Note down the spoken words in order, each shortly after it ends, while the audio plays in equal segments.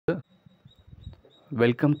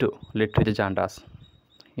Welcome to literature ஜாண்டாஸ்.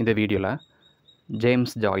 இந்த வீடியோவில்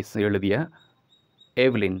James Joyce எழுதிய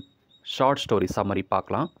ஏவ்லின் ஷார்ட் ஸ்டோரி சம்மரி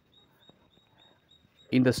பார்க்கலாம்.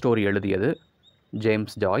 இந்த ஸ்டோரி எழுதியது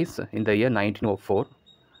James Joyce in the year 1904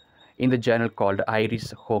 in the journal called Irish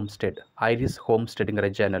Homestead. Irish Homesteadங்கிற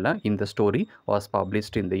ஜேர்னலில் இந்த story was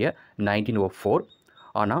published in the year 1904.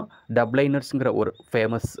 ஆனால் டப்ளைனர்ஸுங்கிற ஒரு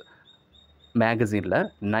famous மேகசினில்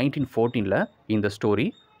 1914 இந்த ஸ்டோரி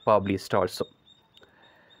பப்ளிஷ்ட் ஆல்சோ.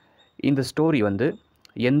 இந்த ஸ்டோரி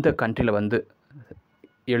எந்த கண்ட்ரியில்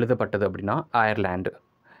எழுதப்பட்டது அப்படின்னா அயர்லாண்டு.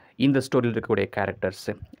 இந்த ஸ்டோரியில் இருக்கக்கூடிய கேரக்டர்ஸ்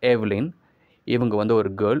எவ்லின், இவங்க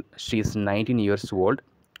ஒரு girl, she is 19 years old.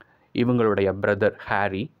 இவங்களுடைய பிரதர்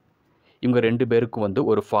ஹாரி, இவங்க ரெண்டு பேருக்கும்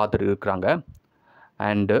ஒரு ஃபாதர் இருக்கிறாங்க.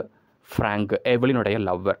 And Frank, எவ்லினுடைய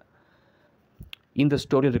lover. இந்த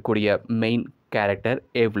ஸ்டோரியில் இருக்கக்கூடிய main character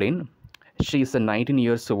Evelyn, she is a 19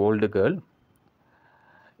 years old girl.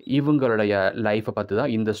 இவங்களுடைய லைஃப்பை பற்றி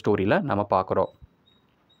தான் இந்த ஸ்டோரியில் நம்ம பார்க்குறோம்.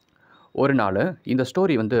 ஒரு நாள் இந்த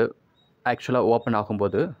ஸ்டோரி ஆக்சுவலாக ஓப்பன்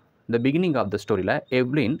ஆகும்போது the beginning of the ஸ்டோரியில்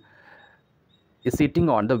Evelyn is sitting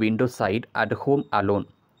on the window side at home alone.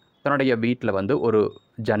 தன்னுடைய வீட்டில் ஒரு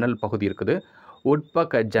ஜன்னல் பகுதி இருக்குது.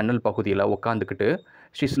 உட்பக்க ஜன்னல் பகுதியில் உட்காந்துக்கிட்டு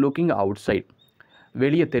she is looking outside.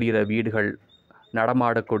 வெளியே தெரிகிற வீடுகள்,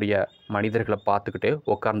 நடமாடக்கூடிய மனிதர்களை பார்த்துக்கிட்டு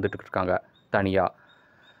உட்காந்துட்டு இருக்காங்க தனியாக.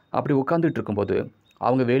 அப்படி உட்காந்துட்டு இருக்கும்போது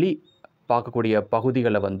அவங்க வெளி பார்க்கக்கூடிய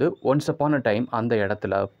பகுதிகளில் ஒன்ஸ் அப்பான் அ டைம் அந்த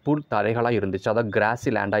இடத்துல புல் தரைகளாக இருந்துச்சு. அதாவது கிராஸி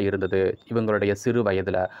லேண்டாக இருந்தது இவங்களுடைய சிறு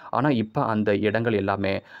வயதில். ஆனால் இப்போ அந்த இடங்கள்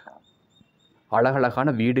எல்லாமே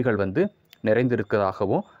அழகழகான வீடுகள்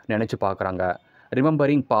நிறைந்திருக்கிறதாகவும் நினச்சி பார்க்குறாங்க.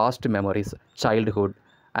 Remembering past memories, childhood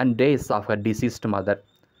and days of a deceased mother.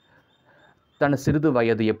 தன் சிறிது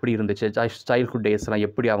வயது எப்படி இருந்துச்சு, சைல்ட்ஹுட் டேஸ்லாம்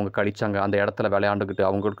எப்படி அவங்க கழிச்சாங்க, அந்த இடத்துல விளையாண்டுக்கிட்டு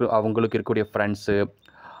அவங்களுக்கு இருக்கக்கூடிய ஃப்ரெண்ட்ஸு.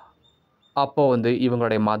 அப்போது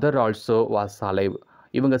இவங்களுடைய மதர் ஆல்சோ வாஸ் அலைவ்.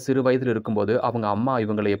 இவங்க சிறு வயதில் இருக்கும்போது அவங்க அம்மா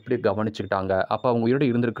இவங்களை எப்படி கவனிச்சுக்கிட்டாங்க, அப்போ அவங்க உயிரோடு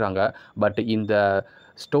இருந்திருக்கிறாங்க. பட் இந்த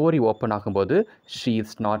ஸ்டோரி ஓப்பன் ஆகும்போது ஷீ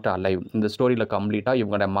இஸ் நாட் அலைவ். இந்த ஸ்டோரியில் கம்ப்ளீட்டாக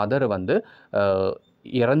இவங்களுடைய மதரை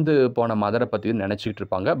இறந்து போன மதரை பற்றி நினச்சிக்கிட்டு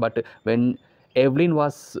இருப்பாங்க. But when Evelyn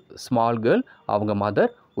was small girl, அவங்க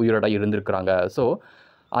மதர் உயிரோட இருந்திருக்கிறாங்க. ஸோ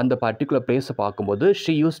அந்த பர்டிகுலர் பிளேஸை பார்க்கும்போது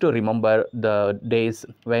she use to remember the days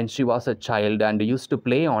when she was a child and use to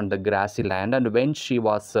play on the grassy land and when she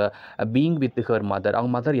was being with her mother.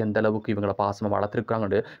 அவங்க mother எந்த அளவுக்கு இவங்களை பாசமாக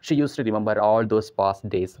வளர்த்துருக்காங்க. She use to remember all those past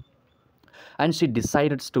days. And she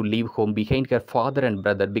decided to leave home behind her father and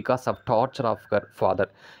brother because of torture of her father.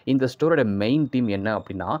 இந்த ஸ்டோரியோட main theme என்ன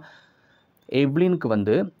அப்படின்னா,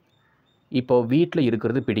 எவ்லினுக்கு இப்போது வீட்டில்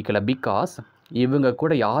இருக்கிறது பிடிக்கலை. பிகாஸ் இவங்க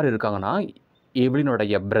கூட யார் இருக்காங்கன்னா,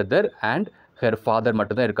 எவ்லினுடைய பிரதர் அண்ட் ஹர் ஃபாதர்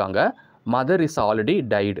மட்டும்தான் இருக்காங்க. Mother is already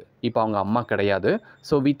Tide. இப்போ அவங்க அம்மா கிடையாது.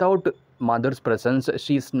 So without mothers presence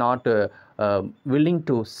she is not willing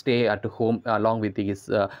to stay at home along with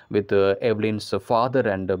எவ்லின்ஸ் father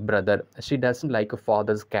and brother. She doesn't like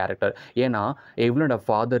fathers character. ஏன்னா எவ்லினோட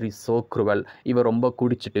ஃபாதர் இஸ் ஸோ க்ரூவல். இவர் ரொம்ப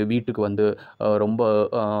குடிச்சிட்டு வீட்டுக்கு ரொம்ப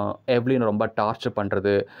எவ்லின் ரொம்ப டார்ச்சர்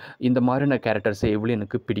பண்ணுறது, இந்த மாதிரியான கேரக்டர்ஸ்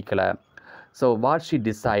எவ்லினுக்கு பிடிக்கலை. So what she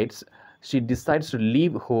decides to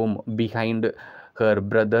leave home behind her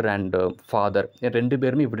brother and father. ரெண்டு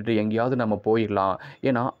பேருமே விட்டுட்டு எங்கேயாவது நம்ம போயிடலாம்.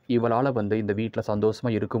 ஏன்னா இவளால் இந்த வீட்டில்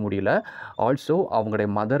சந்தோஷமாக இருக்க முடியல. ஆல்சோ அவங்களுடைய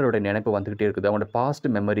மதரோட நினைப்பு வந்துக்கிட்டே இருக்குது. அவங்களோட பாஸ்ட்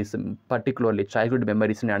மெமரிஸ், பர்டிகுலர்லி சைல்ட்ஹுட்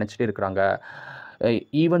மெமரிஸ்ன்னு நினச்சிட்டே இருக்கிறாங்க.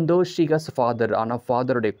 Even though she has father, ஆனால்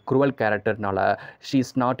ஃபாதருடைய cruel கேரக்டர்னால she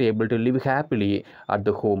is not able to live happily at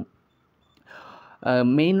the home.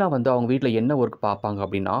 மெயினாக அவங்க வீட்டில் என்ன ஒர்க் பார்ப்பாங்க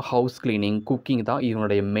அப்படின்னா, ஹவுஸ் க்ளீனிங், குக்கிங் தான்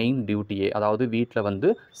இவங்களுடைய மெயின் டியூட்டியே. அதாவது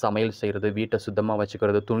வீட்டில் சமையல் செய்கிறது, வீட்டை சுத்தமாக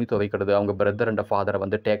வச்சுக்கிறது, துணி துவைக்கிறது, அவங்க பிரதர் அண்ட்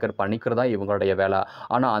ஃபாதரை டேக்கர் பண்ணிக்கிறதா இவங்களுடைய வேலை.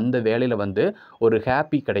 ஆனால் அந்த வேலையில் ஒரு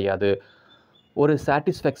ஹாப்பி கிடையாது, ஒரு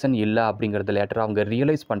சாட்டிஸ்ஃபேக்ஷன் இல்லை அப்படிங்கிறது லேட்டராக அவங்க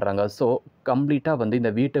ரியலைஸ் பண்ணுறாங்க. ஸோ கம்ப்ளீட்டாக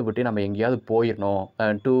இந்த வீட்டை விட்டு நம்ம எங்கேயாவது போயிடணும்,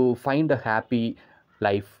 to find a happy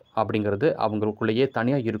life அப்படிங்கிறது அவங்களுக்குள்ளேயே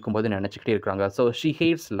தனியாக இருக்கும்போது நினச்சிக்கிட்டே இருக்கிறாங்க. So she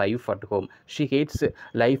hats life at home, she hats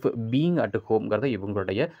life being at ஹோம்ங்கிறத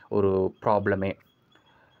இவங்களுடைய ஒரு ப்ராப்ளமே.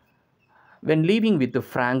 When leaving with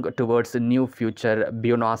Frank towards new future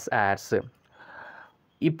பியூனாஸ் airs.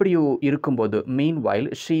 இப்படி இருக்கும்போது மீன் while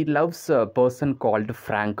she loves a person called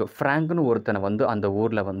Frank. ஃப்ராங்க்னு ஒருத்தனை அந்த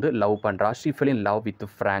ஊரில் லவ் பண்ணுறா. She fell in love with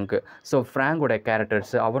Frank. So ஃப்ராங்கோட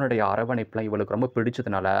characters, அவனுடைய அரவணைப்புலாம் இவளுக்கு ரொம்ப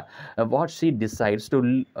பிடிச்சதுனால what she decides to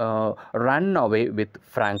run away with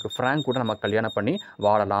Frank. Frank கூட நம்ம கல்யாணம் பண்ணி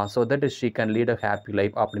வாழலாம், so that she can lead a happy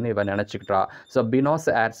life அப்படின்னு இவன் நினச்சிக்கிட்டா. ஸோ பினாஸ்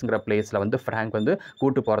ஏர்ஸுங்கிற பிளேஸில் ஃப்ராங்க்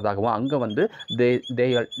கூட்டு போகிறதாகவும் அங்கே they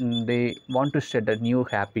want to shed a new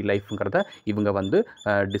happy லைஃப்ங்கிறத இவங்க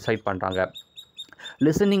டிசைட் பண்ணுறாங்க.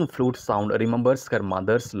 Listening flute sound remembers her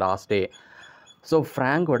mothers last day. So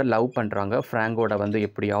ஃப்ராங்கோட love பண்ணுறாங்க. ஃப்ராங்கோட வந்து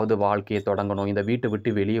எப்படியாவது வாழ்க்கையை தொடங்கணும், இந்த வீட்டை விட்டு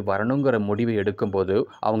வெளியே வரணுங்கிற முடிவை எடுக்கும்போது,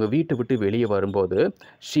 அவங்க வீட்டை விட்டு வெளியே வரும்போது,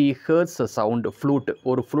 she hertz a sound flute,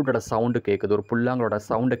 ஒரு ஃப்ளூட்டோட சவுண்டு கேட்குது, ஒரு புல்லாங்களோட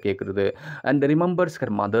சவுண்டு கேட்குறது. And remembers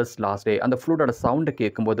her mothers last day. அந்த ஃப்ளூட்டோட சவுண்டு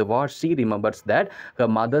கேட்கும்போது what she remembers that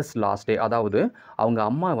her mothers last day, அதாவது அவங்க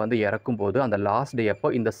அம்மா வந்து இறக்கும்போது அந்த லாஸ்ட் டே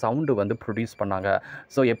அப்போ இந்த சவுண்டு வந்து ப்ரொடியூஸ் பண்ணாங்க.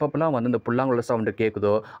 ஸோ எப்பப்பெல்லாம் வந்து இந்த புல்லாங்களோட சவுண்டு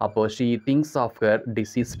கேட்குதோ அப்போ she things of her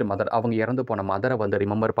deceased mother, அவங்க இறந்து போன மதரை வந்து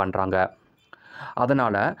ரிமெம்பர் பண்ணுறாங்க.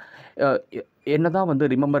 அதனால் என்னதான் வந்து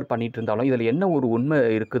ரிமெம்பர் பண்ணிட்டு இருந்தாலும் இதில் என்ன ஒரு உண்மை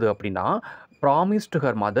இருக்குது அப்படின்னா, promised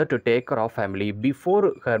her mother to take care of family before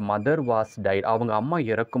her mother was tight. அவங்க அம்மா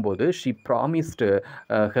இறக்கும்போது ஷீ ப்ராமிஸ்டு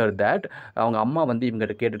ஹர் தட், அவங்க அம்மா வந்து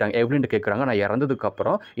இவங்ககிட்ட கேட்டுட்டாங்க, எவ்லின்ட்டு கேட்குறாங்க, நான்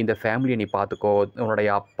இறந்ததுக்கப்புறம் இந்த ஃபேமிலியை நீ பார்த்துக்கோ,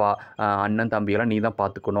 உன்னுடைய அப்பா அண்ணன் தம்பியெல்லாம் நீ தான்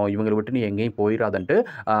பார்த்துக்கணும், இவங்களை விட்டு நீ எங்கேயும் போயிடாதன்ட்டு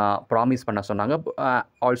ப்ராமிஸ் பண்ண சொன்னாங்க.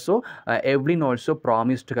 Also Evelyn also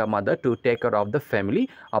promised her mother to take care of the family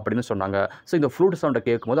அப்படின்னு சொன்னாங்க. ஸோ இந்த ஃப்ளூட் சவுண்டை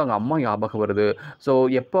கேட்கும்போது அவங்க அம்மா ஞாபகம் வருது. ஸோ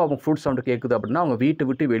எப்போ அவங்க ஃப்ளூட் சவுண்டு கேட்குது அப்படின்னா, அவங்க வீட்டை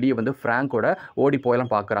விட்டு வெளியே வந்து ஃப்ராங்கோட ஓடி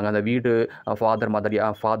போயெல்லாம் பார்க்குறாங்க. அந்த வீடு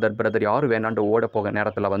ஃபாதர் பிரதர் யாரும் வேணாண்டு ஓட போக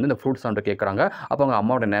நேரத்தில் வந்து இந்த ஃப்ளூட் சவுண்டை கேட்குறாங்க. அப்போ அவங்க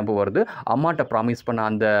அம்மாவோட ஞாபகம் வருது. அம்மாட்ட ப்ராமிஸ் பண்ண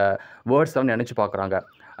அந்த வேர்ட்ஸ் எல்லாம் நினச்சி பார்க்குறாங்க.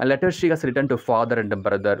 Letter she has return to father and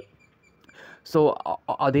brother. So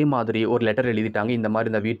அதே மாதிரி ஒரு லெட்டர் எழுதிட்டாங்க, இந்த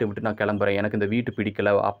மாதிரி இந்த வீட்டை விட்டு நான் கிளம்புறேன், எனக்கு இந்த வீட்டு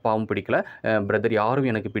பிடிக்கல, அப்பாவும் பிடிக்கல, பிரதர்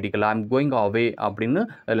யாரும் எனக்கு பிடிக்கல, ஐ எம் கோயிங் அவே அப்படின்னு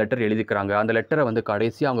லெட்டர் எழுதிக்கிறாங்க. அந்த லெட்டரை வந்து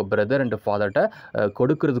கடைசியாக அவங்க பிரதர் அண்ட் ஃபாதர்கிட்ட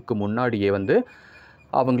கொடுக்கறதுக்கு முன்னாடியே வந்து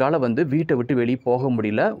அவங்களால வந்து வீட்டை விட்டு வெளியே போக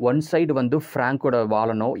முடியல. ஒன் சைடு வந்து ஃப்ராங்கோட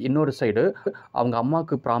வாழணும், இன்னொரு சைடு அவங்க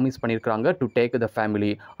அம்மாவுக்கு ப்ராமிஸ் பண்ணியிருக்கிறாங்க டு டேக் த ஃபேமிலி.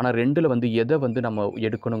 ஆனால் ரெண்டில் வந்து எதை வந்து நம்ம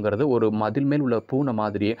எடுக்கணுங்கிறது ஒரு மதில் மேல் உள்ள பூனை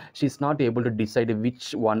மாதிரி she is not able to decide which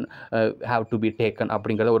one have to be taken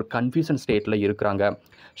அப்படிங்கிற ஒரு கன்ஃபியூஷன் ஸ்டேட்டில் இருக்கிறாங்க.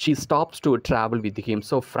 She stops to travel with him.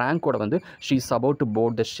 So ஃப்ராங்கோட வந்து she is about to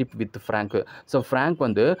board the ship with Frank. So Frank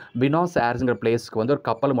வந்து பினாஸ் ஏர்ஸுங்கிற பிளேஸ்க்கு வந்து ஒரு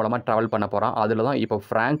கப்பல் மூலமாக ட்ராவல் பண்ண போகிறான். அதில் தான் இப்போ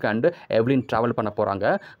ஃப்ராங்க் அண்ட் எவ்லின் ட்ராவல் பண்ண போகிறாங்க.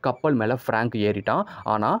 கப்பல் மேலே ஃப்ராங்க் ஏறிட்டான்.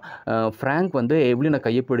 ஆனால் ஃப்ராங்க் வந்து எவ்லினை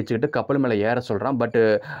கையை பிடிச்சிக்கிட்டு கப்பல் மேலே ஏற சொல்கிறான். பட்டு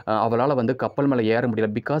அவளால் வந்து கப்பல் மேலே ஏற முடியல.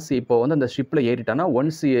 பிகாஸ் இப்போ வந்து அந்த ஷிப்பில் ஏறிட்டான்னா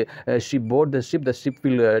once she board the ship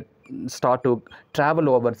will start to travel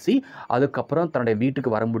over C. அதுக்கப்புறம் தன்னுடைய வீட்டுக்கு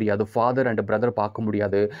வர முடியாது, ஃபாதர் அண்ட் பிரதர் பார்க்க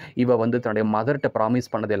முடியாது. இவ வந்து தன்னுடைய மதர்கிட்ட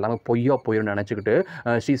ப்ராமிஸ் பண்ணது எல்லாமே பொய்யா போயிடும்னு நினச்சிக்கிட்டு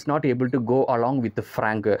she is not able to go along with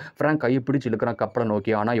Frank. Frank கையை பிடிச்சி இழுக்கிறான் கப்பலை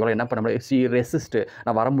நோக்கி. ஆனால் இவளை என்ன பண்ண முடியாது, ஷீ ரெசிஸ்ட்,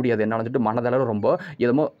 நான் வர முடியாது என்ன நினச்சிட்டு மனதளவு ரொம்ப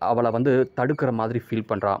எதுமோ அவளை வந்து தடுக்கிற மாதிரி ஃபீல்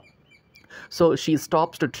பண்ணுறான். So she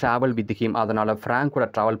stops to travel with him. அதனால் ஃப்ராங்கோட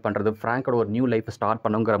ட்ராவல் பண்ணுறது, ஃப்ராங்கோட ஒரு நியூ லைஃப் ஸ்டார்ட்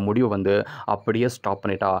பண்ணுங்கிற முடிவு வந்து அப்படியே ஸ்டாப்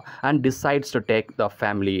பண்ணிட்டா. And decides to take the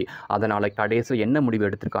family. அதனால் கடைசியில் என்ன முடிவு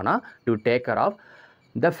எடுத்திருக்கானா, to take care of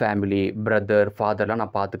the family, brother ஃபாதர்லாம்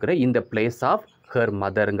நான் பார்த்துக்கிறேன், இந்த பிளேஸ் ஆஃப் ஹர்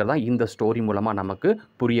மதருங்கிறதான் இந்த ஸ்டோரி மூலமாக நமக்கு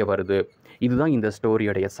புரிய வருது. இதுதான் இந்த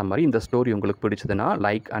ஸ்டோரியோடைய சம்மரி. இந்த ஸ்டோரி உங்களுக்கு பிடிச்சதுன்னா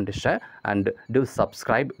like and share and to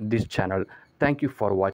subscribe this channel. Thank you for வாட்சிங்.